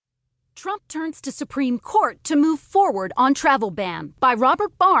Trump turns to Supreme Court to move forward on travel ban, by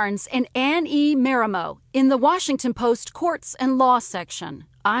Robert Barnes and Anne E. Marimow in the Washington Post Courts and Law section.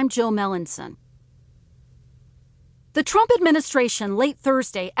 I'm Jill Mellinson. The Trump administration late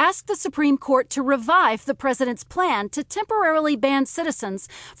Thursday asked the Supreme Court to revive the president's plan to temporarily ban citizens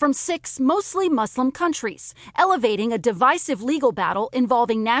from 6 mostly Muslim countries, elevating a divisive legal battle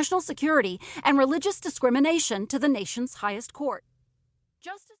involving national security and religious discrimination to the nation's highest court. Justice